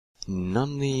No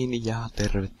niin, ja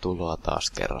tervetuloa taas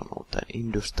kerran uuteen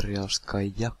Industrial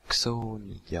Sky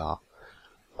jaksoon, ja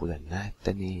kuten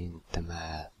näette, niin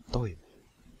tämä toimii.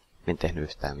 En tehnyt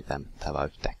yhtään mitään, mitään vaan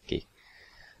yhtäkkiä.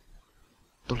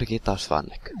 Tulikin taas vaan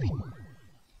näkyviin.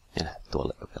 En lähde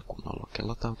tuolle vielä kunnolla oikein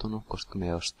latautunut, koska me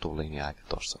jos tulin ja eikä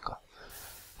tossakaan.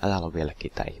 Ja täällä on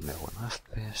vieläkin tää ihme huono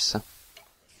FPS.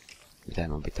 Mitä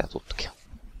minun pitää tutkia.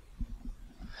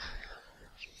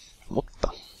 Mutta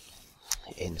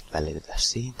ei nyt välitetä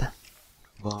siitä,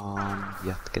 vaan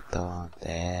jatketaan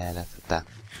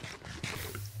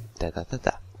täällä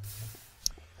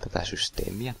tätä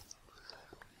systeemiä.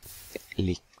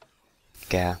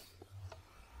 Elikkä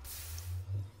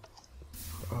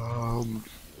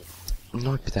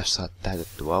noin pitäisi saada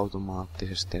täytettyä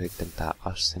automaattisesti, ja sitten tää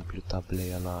assembly table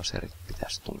ja laserit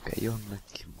pitäisi tunkea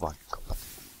jonnekin vaikkapa.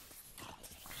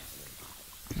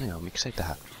 No joo, miksei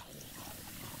tähän.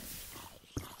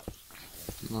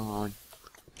 Noin.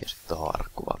 Ja sitten tohon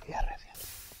arkkuvan viereen vielä.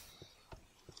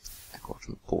 Eikö ois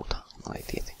nyt puuta? No ei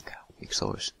tietenkään. Miks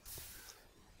ois?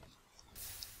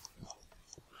 No.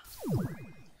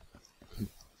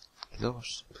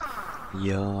 Kiitos.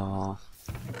 Ja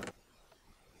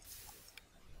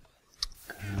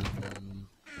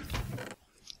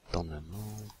tonne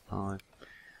noin.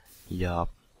 Ja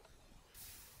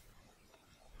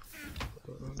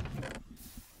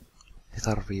ne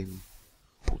tarvii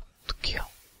putkia.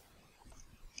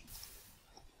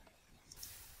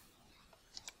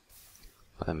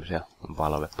 Tämmösiä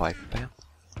valvepaippeja.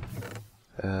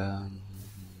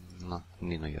 No,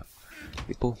 niin on jo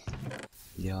vipu.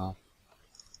 Ja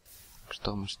onks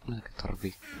tommoset melkein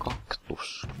tarvii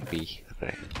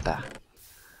kaktusvihreitä?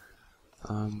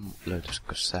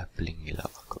 Löytyisikö saplingillä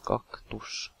vaikka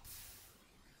kaktus?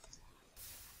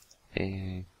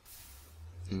 Ei.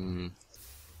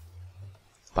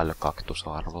 Paljon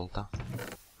kaktusarvolta.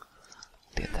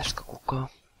 Tietäisikö kukaan?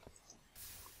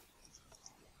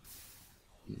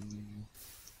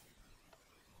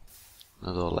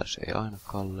 No tuolla se ei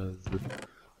ainakaan löydy.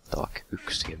 Tää vaikka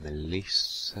yksi siemen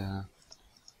lisää.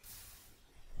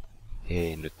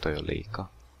 Ei, nyt on jo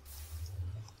liikaa.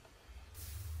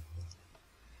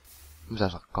 Mitä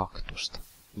saa kaktusta?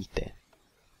 Miten?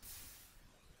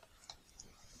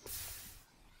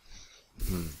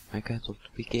 Eikä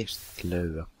tullut vikeästi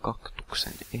löyä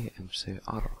kaktuksen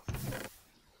EMC-arvo.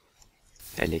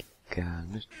 Elikkä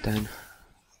nyt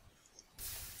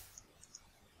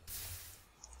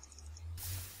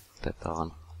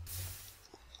otetaan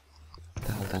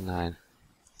täältä näin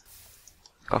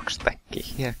 2 täkkiä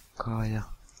hiekkaa ja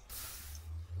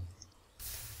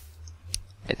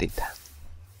etitään.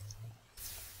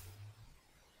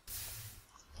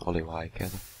 Oli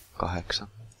vaikeeta. 8.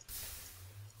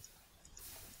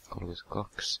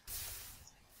 32.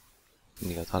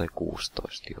 Niin, tää oli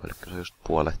 16, eli se on just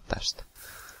puolet tästä.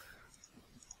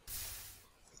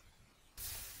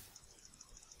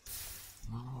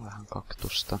 No, vähän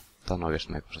kaktusta. Tää on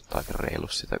oikeesti me kosettaa aika reilu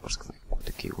sitä, koska me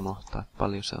kuitenkin unohtaa, että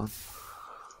paljon se on.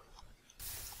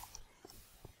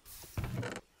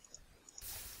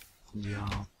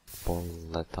 Ja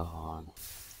polletaan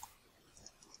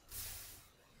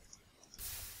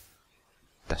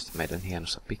tästä meidän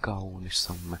hienossa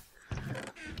pikauunissamme.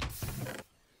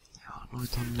 Ja noin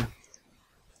tonne.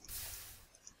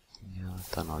 Ja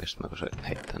tää on oikeesti mä koisin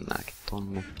heittää nääkin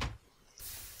tonne.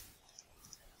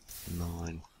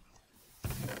 Noin.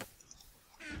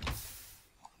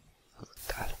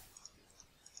 Täällä.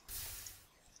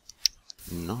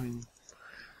 Noin.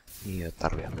 Ja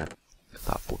tarviamme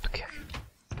jotain putkia.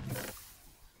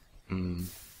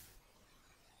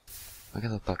 Mä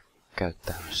katsotaan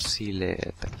käyttää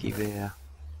sileetä kiveä.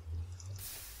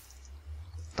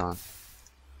 Otetaan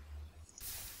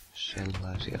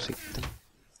sellaisia sitten.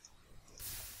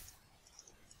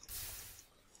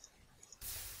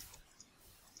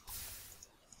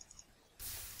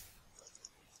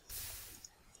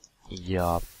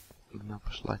 Ja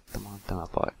mennäänpäs laittamaan tämä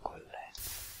paikoilleen.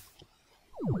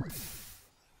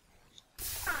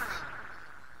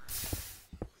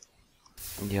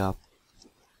 Ja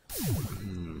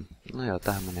no joo,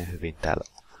 tähän menee hyvin täällä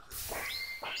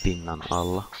pinnan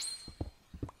alla.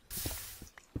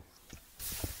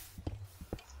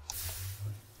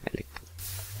 Eli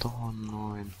tohon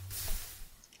noin.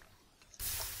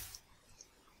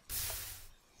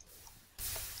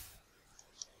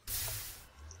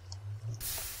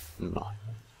 Noin.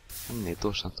 Niin,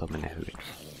 tuossa tuo menee hyvin.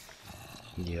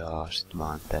 Ja sit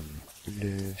vaan tänne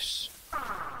ylös.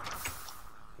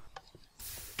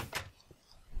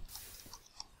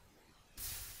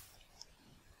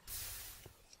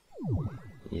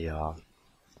 Ja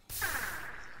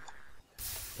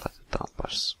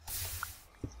laitetaanpas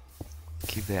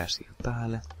kiveä siihen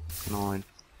päälle. Noin.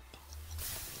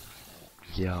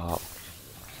 Ja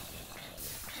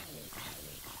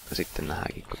sitten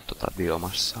nähdäänkin, kun tuota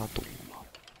biomassaa tullaan.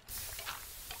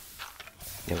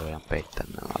 Ja voidaan peittää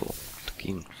nämä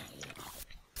loputkin.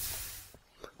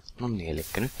 No niin, eli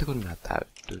nyt kun nämä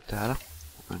täyttyy täällä,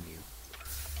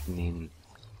 niin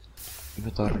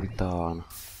me tarvitaan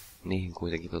niihin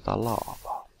kuitenkin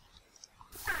laavaa.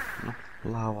 No,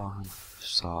 laavaahan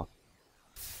saa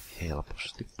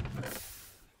helposti.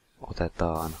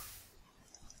 Otetaan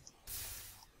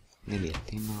 4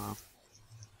 tinaa.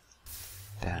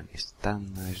 Tehdään niistä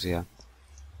tämmöisiä.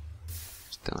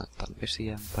 Sitten otetaan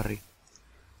vesiämpäri.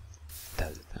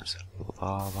 Täytetään se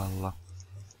laavalla.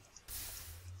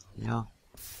 Ja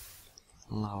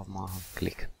laavamaahan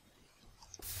klik.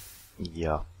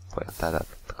 Ja voidaan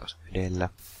täytää takas vedellä.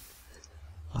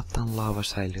 Laitetaan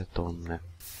laavasäiliö tonne.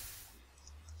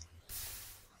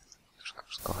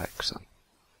 28.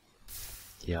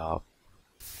 Ja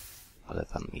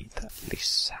otetaan niitä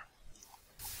lisää.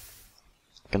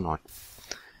 Ja noin.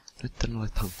 Nyt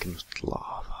olet hankkinut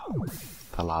laavaa.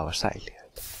 Tai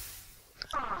laavasäiliöitä.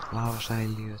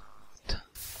 Laavasäiliöt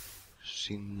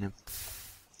sinne.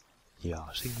 Ja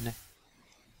sinne.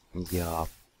 Ja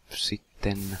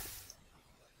sitten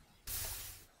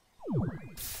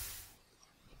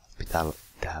pitää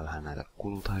tehdä vähän näitä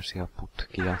kultaisia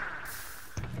putkia.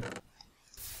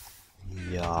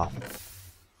 Ja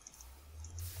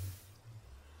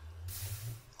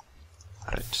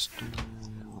redstone.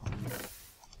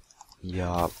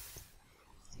 Ja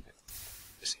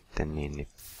sitten niin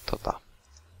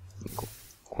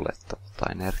kuljettaa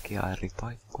energiaa eri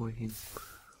paikkoihin.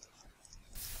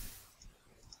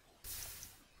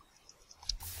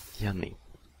 Ja niin.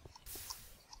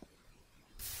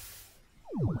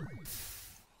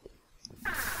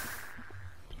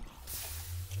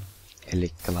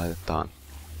 Elikkä laitetaan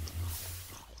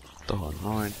tohon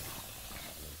noin.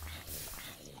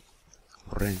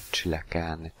 Wrenchillä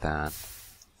käännetään.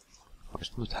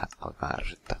 Voisi nyt alkaa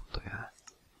ärsyttää toi ääni.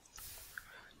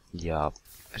 Ja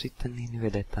sitten niin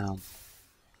vedetään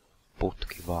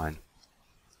putki vain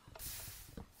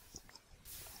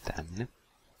tänne.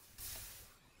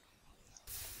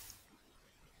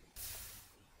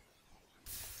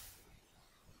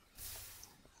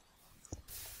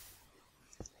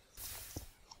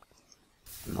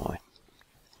 Noin.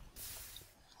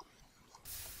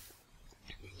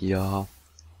 Ja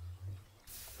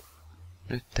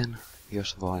nytten,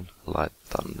 jos vain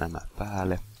laittaa nämä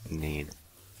päälle, niin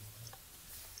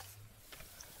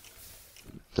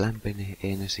lämpenee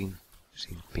ensin.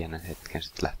 Siinä pienen hetken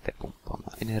sitten lähtee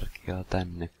pumppaamaan energiaa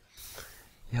tänne.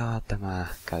 Ja tämä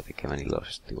käy tekemään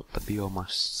iloisesti uutta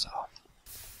biomassaa.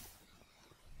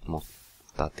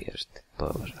 Mutta tietysti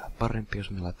toivoisi vähän parempi, jos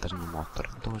me laittaisimme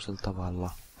moottorit toisella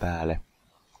tavalla päälle.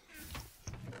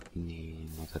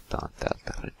 Niin otetaan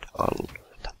täältä red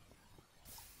alueelta.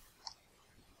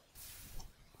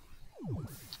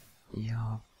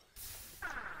 Ja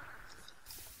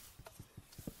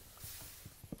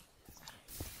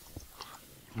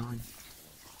noin.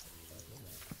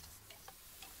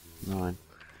 Noin.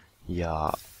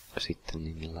 Ja sitten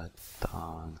niin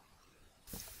laitetaan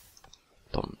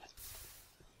tonne.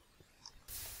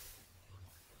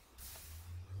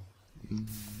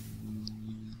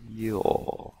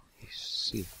 Joo.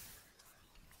 Hissi.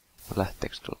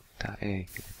 Lähteekö tuolta tää? Ei.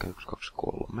 1, 2,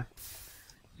 3.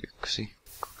 1,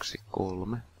 2,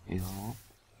 3. Joo.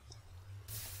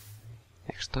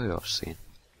 Eiks toi oo siinä?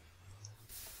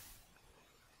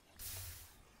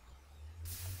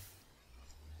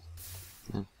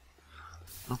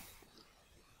 No.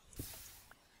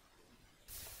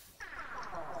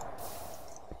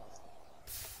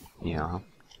 Jaha.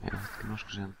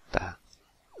 Olisiko se nyt tähän?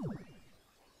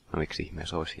 No miksi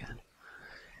ihmeessä olisi jäänyt?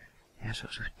 Ja se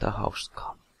olisi yhtään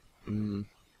hauskaa.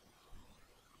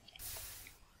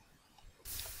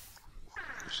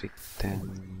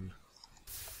 Sitten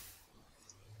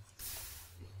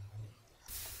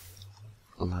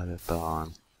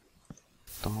laitetaan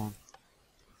tohon.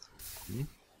 Niin.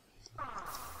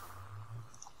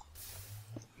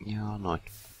 Ja noin.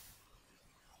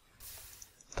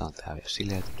 Tää on tää vielä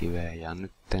sileätä kiveä ja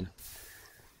nytten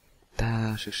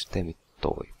tää systeemi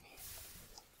toimii.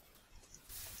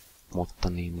 Mutta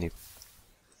niin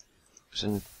se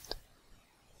nyt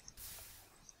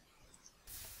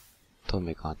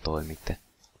toimikaan toimitte.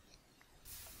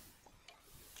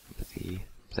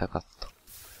 Pitää katsoa.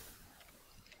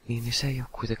 Niin se ei oo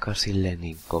kuitenkaan silleen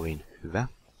niin kovin hyvä,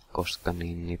 koska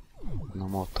no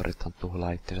moottorithan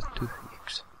tuhlaa itsensä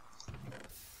tyhjiksi.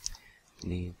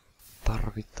 Niin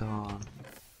tarvitaan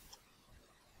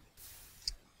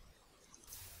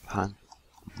vähän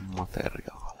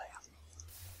materiaaleja.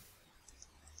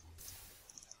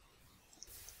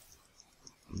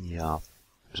 Ja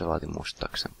se vaati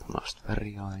muistaakseni punaista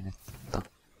väriainetta.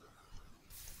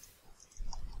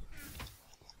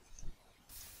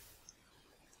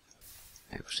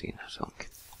 Eikö siinä se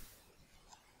onkin.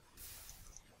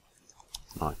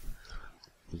 Noin.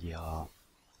 Ja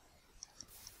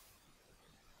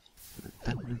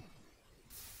tänne.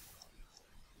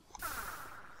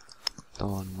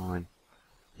 Tuon noin.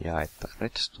 Ja että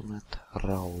redstonet,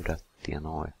 raudat ja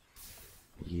noin.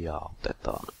 Ja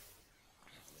otetaan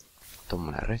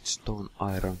tommonen redstone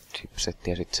iron chipset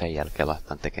ja sit sen jälkeen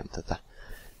laitetaan tekemään tätä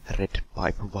red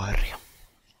pipe wirea.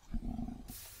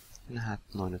 Nähdään,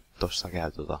 että noin nyt tossa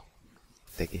käy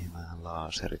tekemään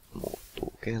laserit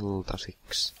muuttuu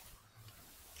keltaisiksi.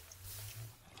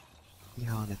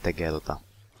 Ja ne tekee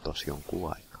tosi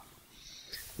jonkun aikaa.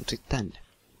 Mut sit tänne.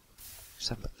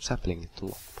 Saplingit on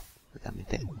loppu. Mitä me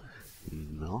teemme?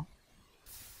 No.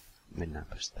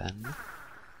 Mennäänpäs tänne.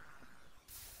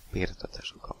 Piirto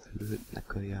tässä on kauhean lyhyt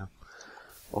näköjään.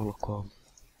 Olkoon.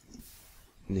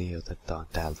 Niin otetaan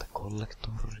täältä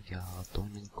kollektor ja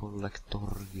toinen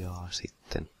kollektor ja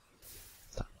sitten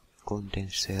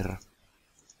kondenser.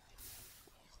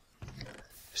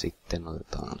 Sitten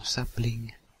otetaan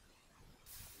sapling.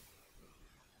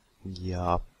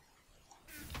 Ja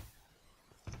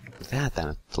tehdään tää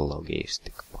nyt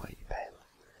logistic pipeilla.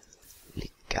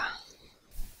 Elikkä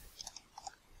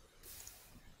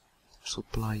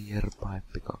supplier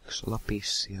pipe 2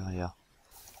 lapissia ja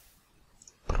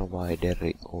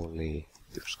provideri oli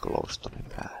 1 glowstone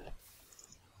päälle.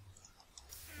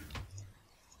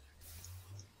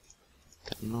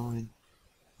 Noin.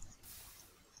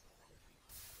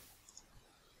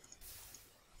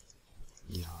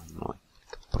 Ja noin.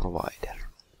 Provider.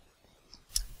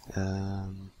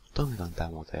 Toimitaan tää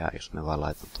muuten ja jos me vaan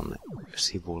laitan tonne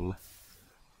sivulle.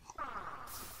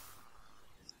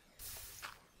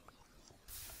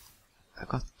 Ja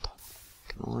kattoo.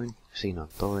 Noin. Siinä on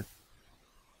toi.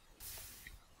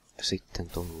 Sitten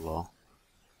tulloo.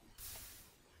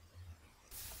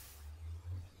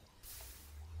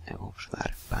 Onks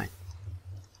väärinpäin?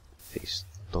 Siis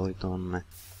toi tonne.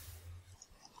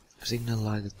 Sinne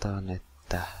laitetaan,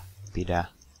 että pidä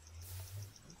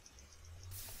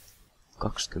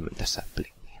 20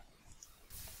 saplingia.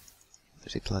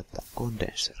 Sitten laitetaan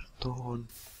kondenser tohon.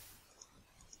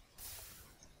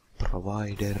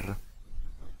 Provider.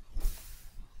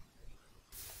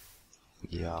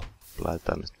 Ja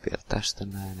laitetaan nyt vielä tästä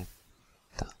näin,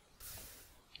 että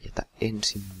jätä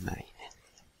ensimmäinen.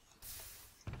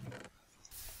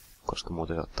 Koska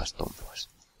muuten se ottaisi ton pois.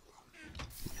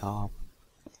 Ja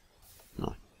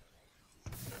noin.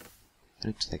 Ja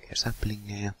nyt se tekee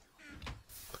saplingeja.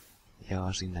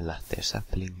 Ja sinne lähtee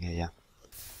saplingeja.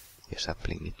 Ja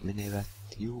saplingit menevät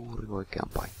juuri oikeaan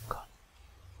paikkaan.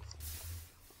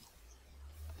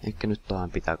 Eikä nyt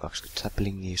vaan pitää 20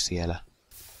 saplingia siellä.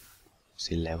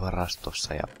 Silleen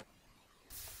varastossa ja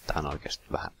tää on oikeesti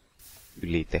vähän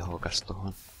ylitehokas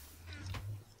tohon.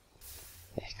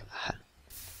 Ehkä vähän.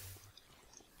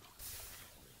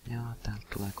 Ja täältä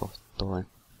tulee kohta toi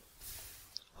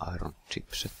iron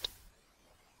chipset.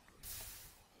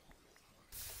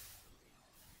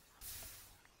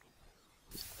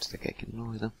 Se tekeekin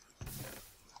noita.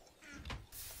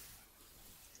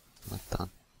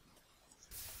 Laitetaan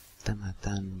tämä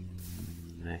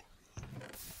tänne.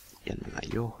 Ja nämä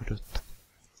johdot.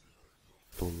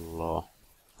 Tulloo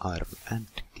iron and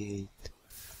gate.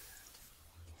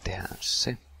 Tehdään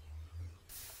se.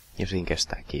 Ja siinä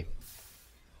kestääkin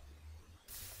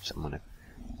semmonen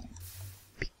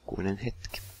pikkuinen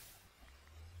hetki.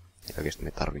 Ja oikeesti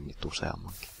me tarvii niitä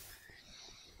useammankin.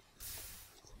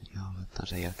 Ja aletaan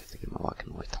sen jälkeen tekemään vaikka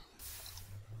noita.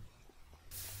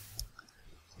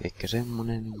 Eikä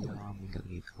semmonen, ja minkä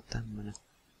liikaa on tämmönen.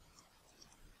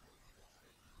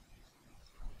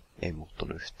 Ei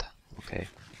muuttunut yhtään, okei.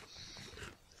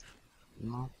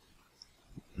 No.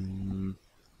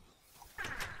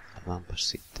 Avaanpas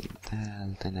sitten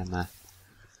täältä nämä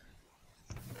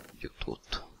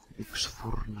jutut. 1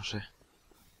 furnase.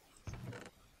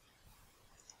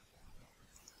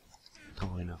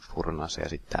 Toinen furnase ja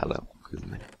sitten täällä on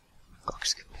 10,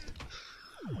 20.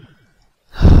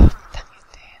 Mitä mä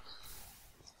teen?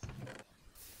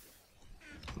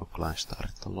 Locline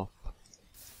starit on loppu.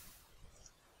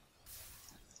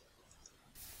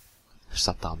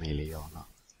 100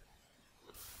 miljoonaa.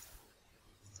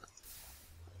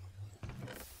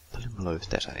 Paljon mulla on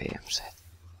yhteensä EMC?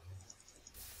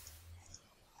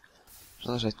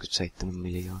 177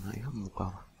 miljoonaa, ihan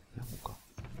mukava. Ihan mukava.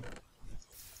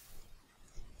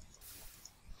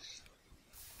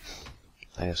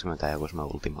 Tai jos me joku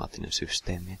semmoinen ultimaattinen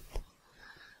systeemi, että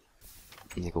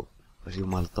niinku olisi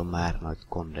jumalaton määrä noita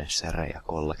kondenssereja ja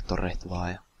kollektoreita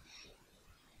vaan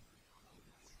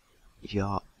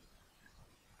ja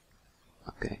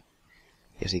okei.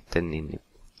 Ja sitten niin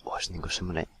olisi niinku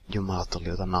semmonen jumalaton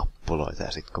liota nappuloita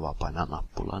ja sit kun vaan painaa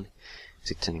nappulaa, niin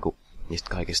sit se niinku niistä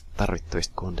kaikista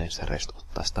tarvittavista kondenssereista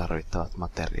ottaisi tarvittavat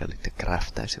materiaalit ja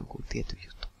craftaisi jonkun tietyn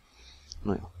jutun.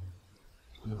 No joo.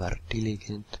 Very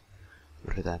diligent.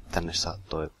 Yritetään, että tänne saa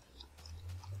toi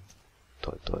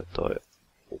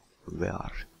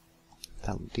VR.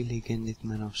 Täällä on diligentit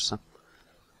menossa.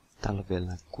 Täällä on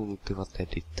vielä kultivat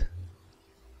edit.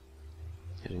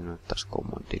 Ja siinä on taas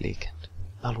common diligent.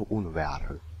 Mä haluun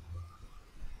unVR.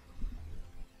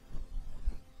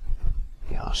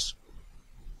 Jas.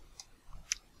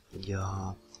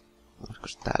 Ja olisiko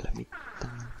täällä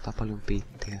mitään? Tää paljon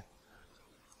piittiä.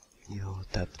 Joo,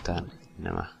 täytetään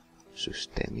nämä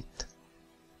systeemit.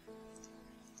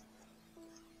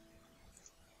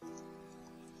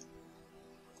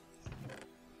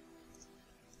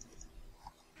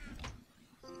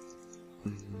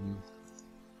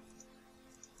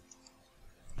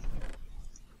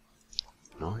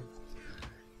 Noin.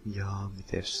 Ja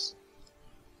mites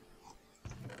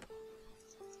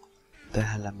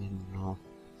täällä mennään?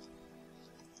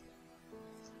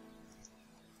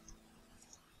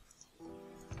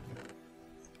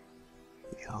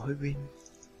 Ihan hyvin.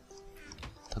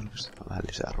 Tarvitsemme vähän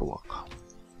lisää ruokaa.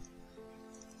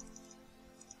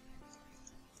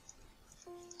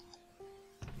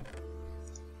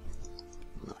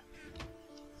 Noin.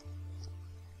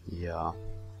 Ja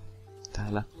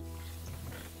täällä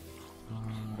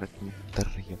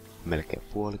rekmittari ja melkein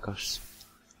puolikas.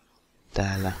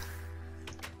 Täällä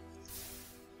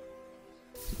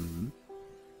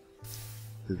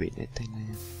hyvin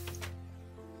etenee.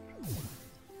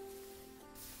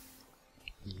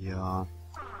 Ja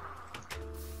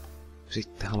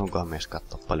sitten haluankohan myös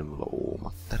katsoa paljon mulla on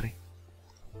uumatteri.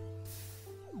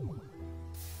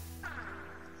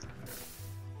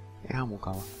 Ihan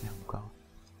mukava, ihan mukava.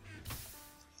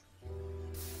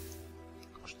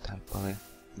 Onks täällä paljon?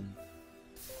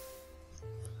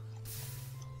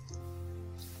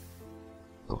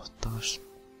 Kohtaas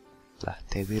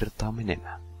lähtee virtaa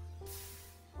menemään.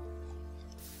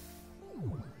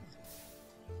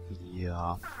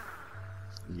 Ja.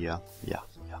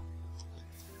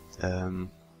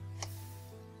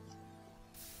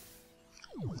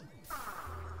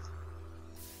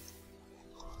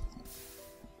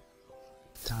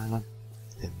 Täällä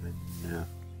mennään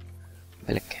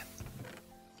melkein.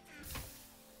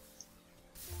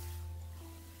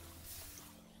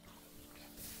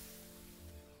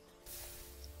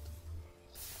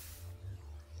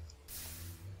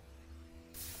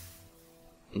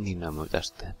 Niin no, me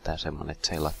pitäis tehdä semmonen, että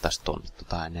se ei laittaisi tonne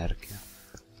energiaa.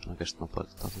 Oikeastaan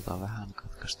nopeutetaan vähän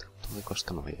katkaista toi,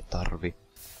 koska noi ei tarvi.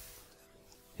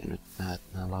 Ja nyt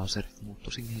nää laserit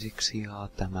muuttu sinisiksi ja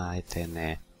tämä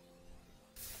etenee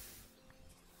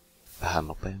vähän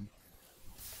nopeammin.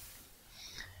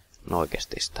 No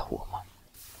oikeesti sitä huomaa.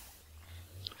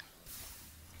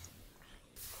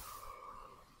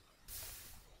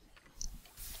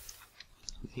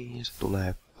 Niin se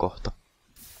tulee kohta.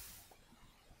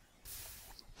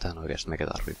 Tän oikeesti meikä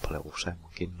tarvii paljon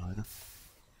useammankin noita.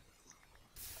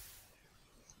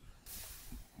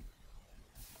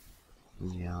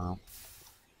 Ja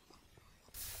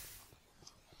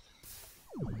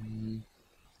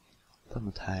tämä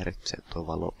nyt häiritsee tuo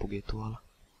valopuki tuolla.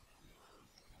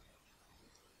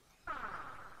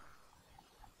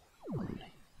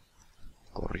 Niin.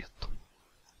 Korjattu.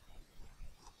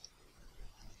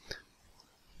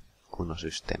 Kunnon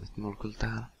systeemit mulla kyllä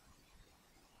täällä.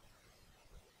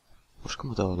 Voisiko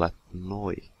muuta olla, että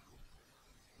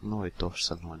noi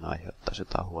tossa noin aiheuttaisi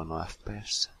jotain huonoa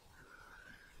FPS?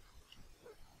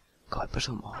 Kaipa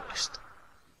se on mahdollista.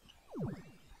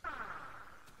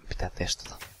 Pitää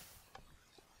testata.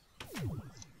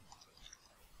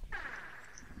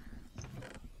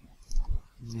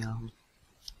 Ja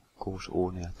 6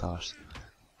 uunia taas.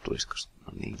 Tulisiko?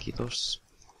 No niin, kiitos.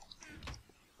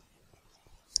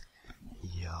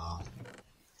 Ja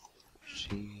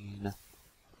siinä.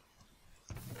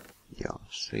 Ja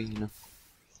siinä.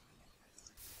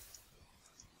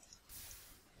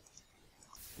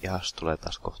 Ja se tulee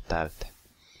taas kohta täyteen.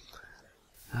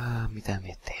 Mitä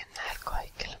mä teen näillä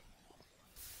kaikilla?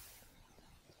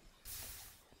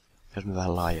 Jos mä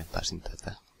vähän laajentaisin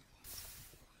tätä.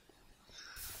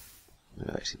 No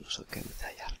ei siinä olisi oikein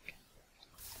mitään järkeä.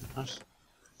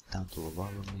 Tää on tullut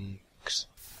valmiiksi.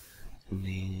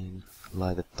 Niin,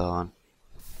 laitetaan.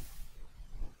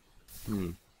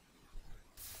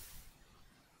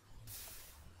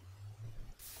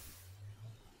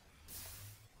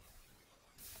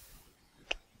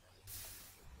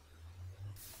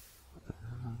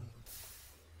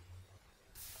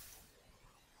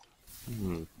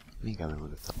 Minkä me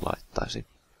nyt laittaisin?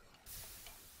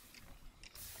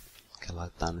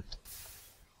 Laitetaan nyt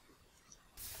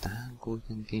tähän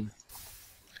kuitenkin.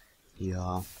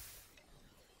 Ja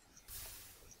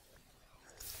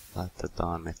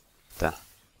laitetaan, että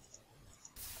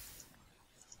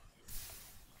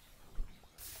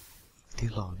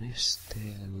tila on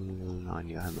esteellä.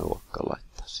 Noin, ja emme voikaan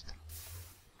laittaa sitä.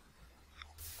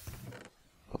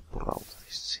 Loppurauta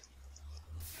vissiin.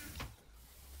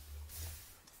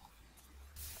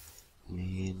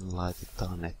 Niin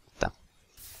laitetaan, että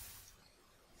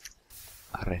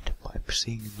red pipe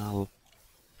signal.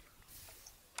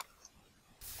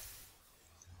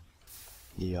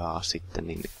 Ja sitten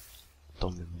niin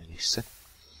tonne menisi se.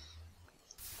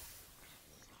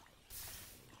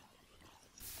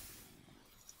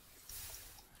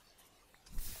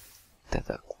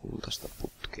 Tätä kultaista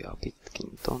putkea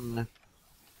pitkin tonne.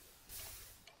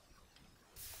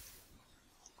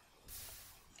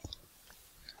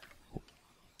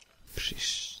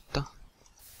 Upsista.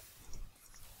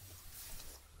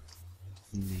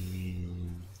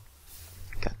 Niin.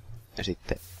 Ja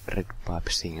sitten red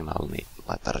pipe signal, niin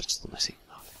laitetaan redstone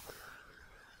signaali.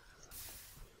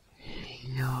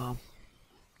 Ja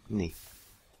niin.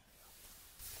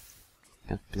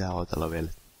 Ja nyt pitää odotella vielä,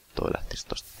 että toi lähtisi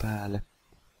tosta päälle.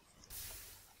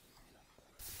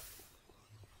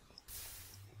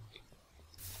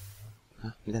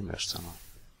 Miten myös sanoa?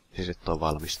 Siis että toi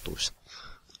valmistuisi.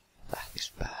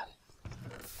 Lähtisi päälle.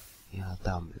 Ja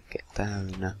tää on melkein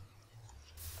täynnä.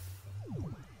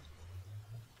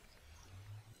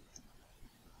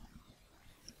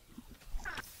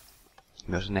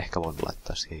 Myös en ehkä voinut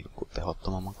laittaa siihen joku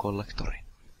tehottomamman kollektorin.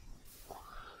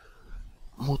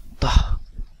 Mutta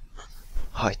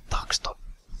haittaaks toi?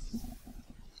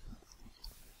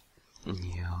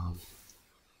 Ja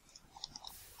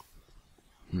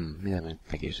mitä me nyt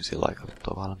tekisin sillä aikaa, kun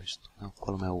tuo valmistuu? Ne on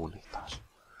 3 uunia taas.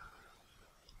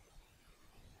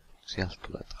 Sieltä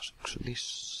tulee taas 1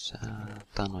 lisää.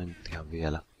 Tää on noin ihan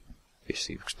vielä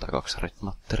vissiin 1 tai 2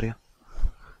 redmatteria.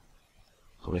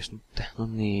 Tulis nyt, no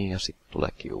niin, ja sit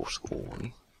tuleekin uusi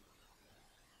uuni.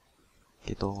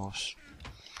 Kiitos.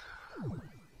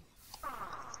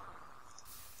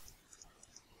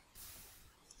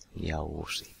 Ja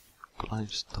uusi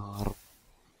Kleinstar.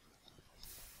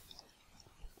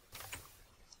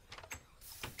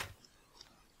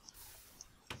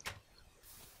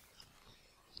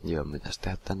 Joo, mitäs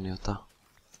tehdä tänne jotain?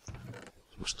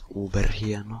 Semmosta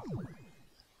uberhienoa.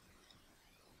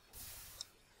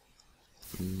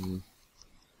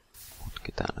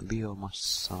 Putki täynnä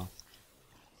biomassaa.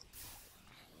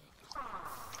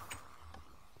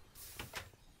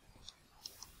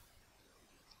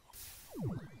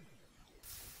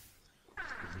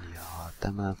 Ja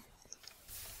tämä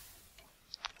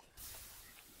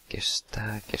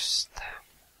kestää.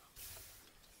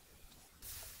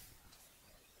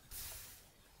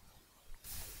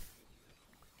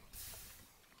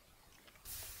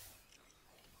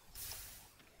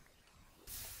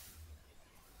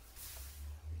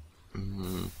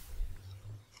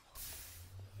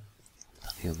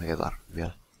 Ja me tarvii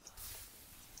vielä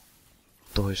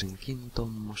toisenkin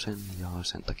tommosen, ja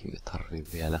sen takia me tarvii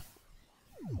vielä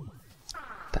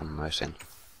tämmöisen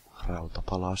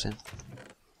rautapalasen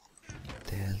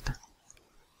teeltä.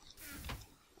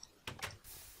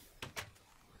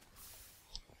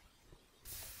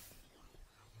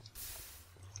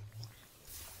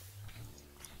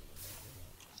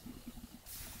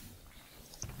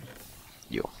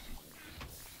 Joo.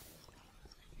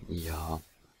 Ja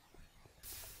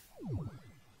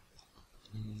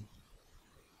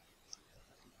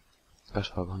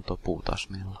kasvaakohan tuo puu taas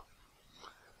meillä?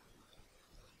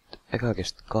 Eka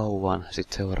kesti kauan,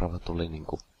 sit seuraava tuli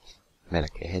niinku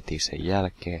melkein heti sen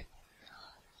jälkeen.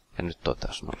 Ja nyt tuo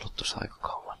taas on ollut tuossa aika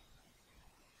kauan.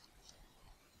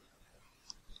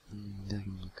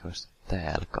 Jotenkin käydä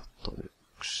täällä kattoo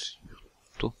yksi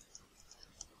juttu.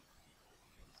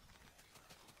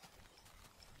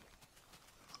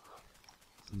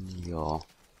 Joo.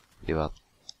 Hyvä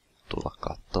tulla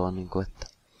kattoo niinku, että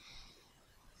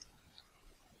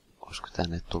olisiko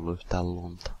tänne tullut yhtään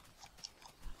lunta.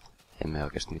 Emme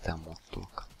oikeesti mitään muuta tulla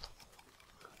kattoo.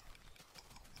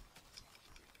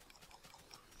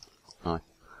 Noin.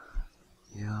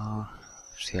 Ja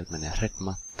siellä menee red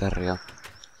matteria.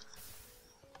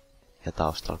 Ja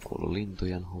taustalla kuuluu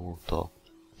lintujen huutoa,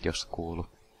 jos kuuluu.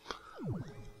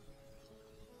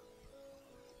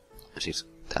 Siis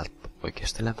täältä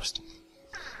oikeesti elämästä.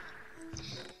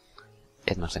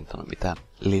 En asentanut mitään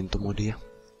lintumodia.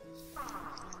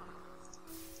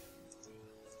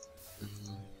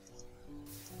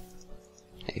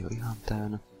 Ei oo ihan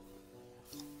täynnä.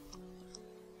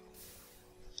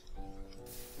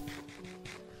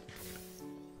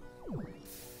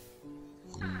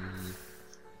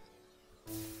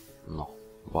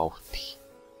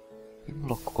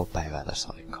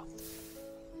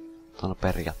 No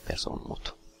periaatteessa on,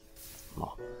 mut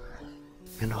no.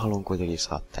 Minä haluan kuitenkin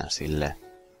saada tän silleen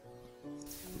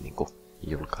niinku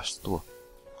julkaistua.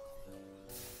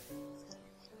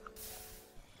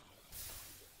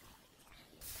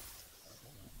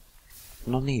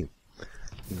 No niin.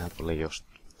 Minä tulin just...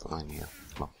 Ai niin,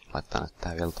 no laittaa nyt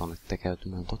tää vielä tonne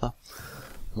tekäytymään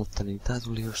Mutta niin tää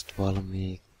tuli just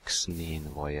valmiiksi,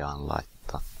 niin voidaan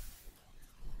laittaa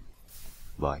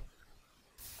vaikka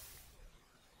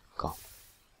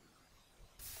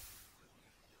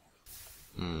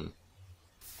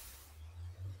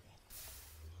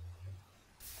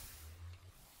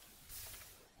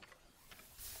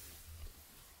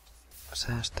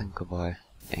Säästänkö vai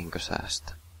enkö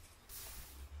säästä?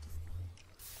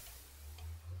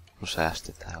 No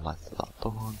säästetään ja laitetaan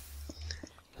tohon.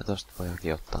 Ja tosta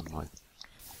voidaankin ottaa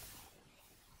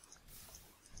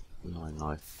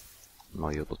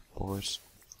noin jutut pois.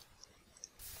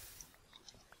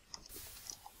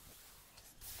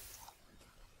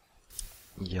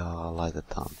 Ja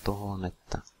laitetaan tohon,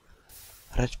 että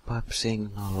red pipe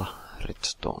signal,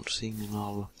 redstone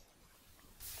signal.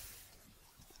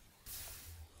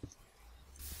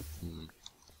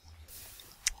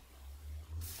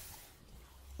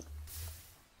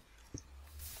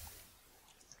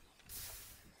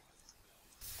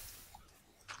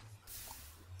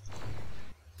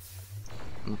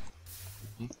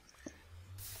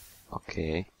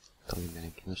 Okei, toi on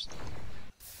mielenkiintoista.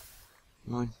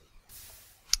 Noin.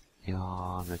 Ja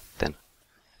nytten,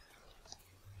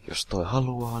 jos toi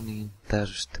haluaa, niin tää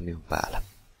systeemi on päällä.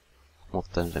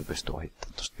 Mutta en sen pysty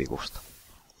ohittamaan tosta vivusta.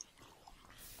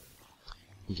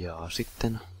 Ja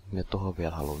sitten minä tohon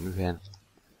vielä haluan yhden.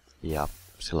 Ja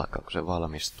sillä aikaa kun se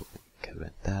valmistuu,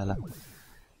 käyn täällä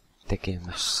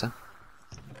tekemässä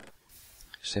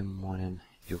semmoinen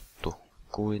juttu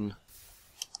kuin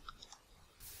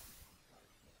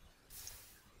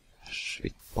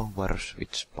power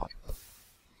switch pipe.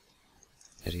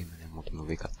 Ja siinä menee muutama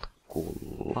vikat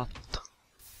kullat.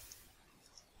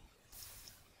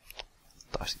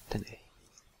 Tai sitten ei.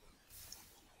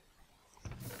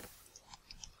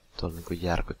 Tuo on niinku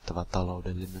järkyttävä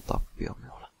taloudellinen tappio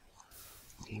minulla.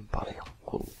 Niin paljon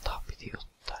kultaa piti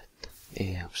ottaa, että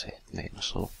eihän se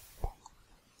meinas loppua.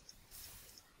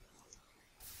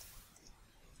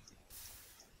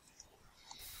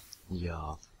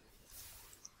 Ja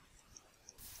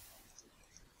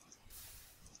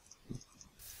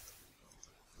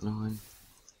noin.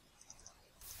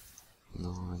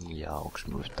 Noin, ja onks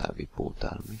mulla yhtään vipua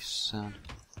täällä missään?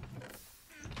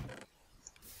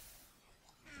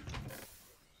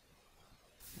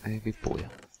 Ei vipuja.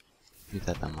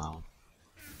 Mitä tämä on?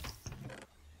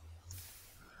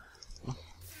 No.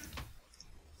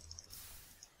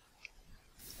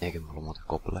 Eikö mulla muuten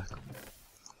kopleeka?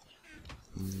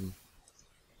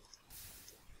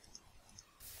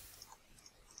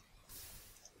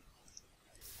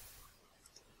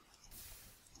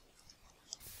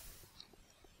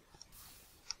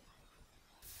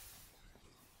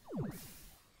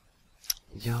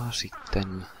 Ja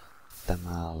sitten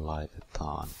tämä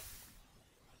laitetaan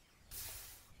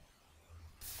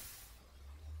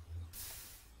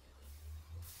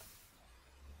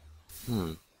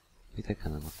mitenkä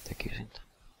mä tekisin tän?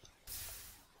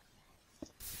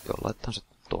 Joo, laitetaan se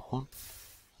tohon.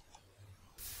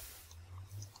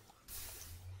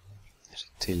 Ja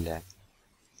sit silleen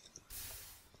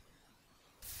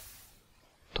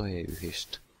toi ei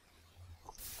yhdisty.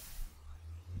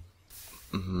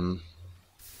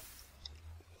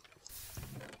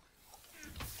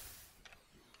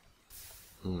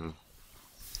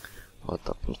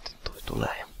 Ootapa nyt toi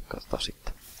tulee ja katsotaan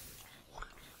sitten.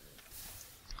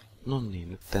 No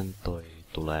niin, nytten toi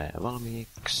tulee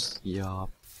valmiiksi ja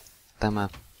tämä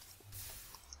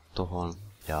tohon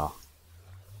ja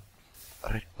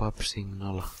red pipe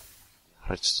signal,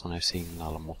 redstone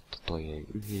signal, mutta toi ei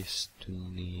yhdisty,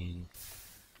 niin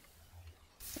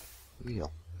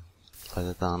joo.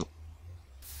 Laitetaan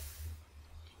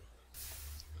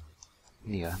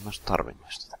niin, eihän mä tarvinnut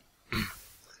sitä.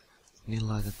 Niin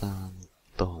laitetaan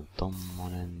tohon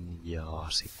tommonen ja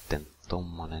sitten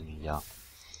tommonen ja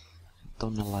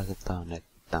tonne laitetaan,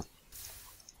 että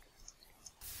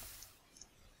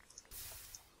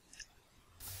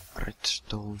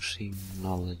redstone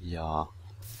signal ja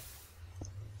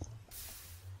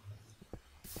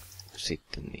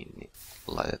sitten niin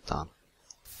laitetaan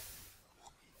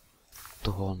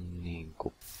tohon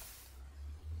niinku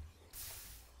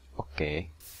okei.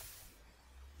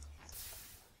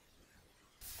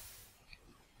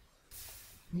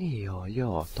 Niin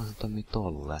joo, toi toimii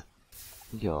tolle.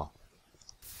 Joo.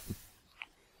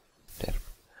 Terve.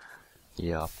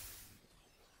 Ja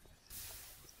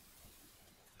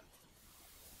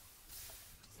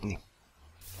Niin.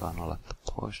 Vaan laittaa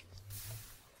pois.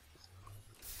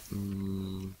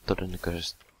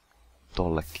 Todennäköisesti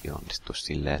tollekin onnistuisi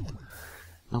silleen, että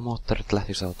no moottorit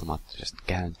lähtis automaattisesti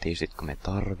käyntiin sit kun me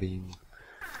tarvii.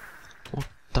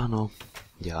 Mutta no,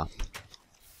 ja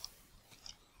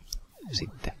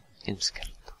sitten ensi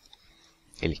kertaa.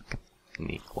 Elikkä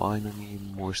niin kuin aina, niin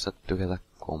muista tykätä,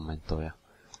 kommentoida,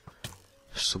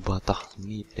 subata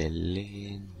niin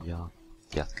edelleen ja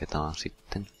jatketaan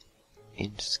sitten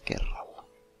ensi kerralla.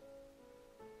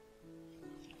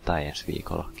 Tai ensi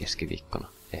viikolla, keskiviikkona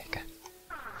ehkä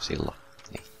silloin.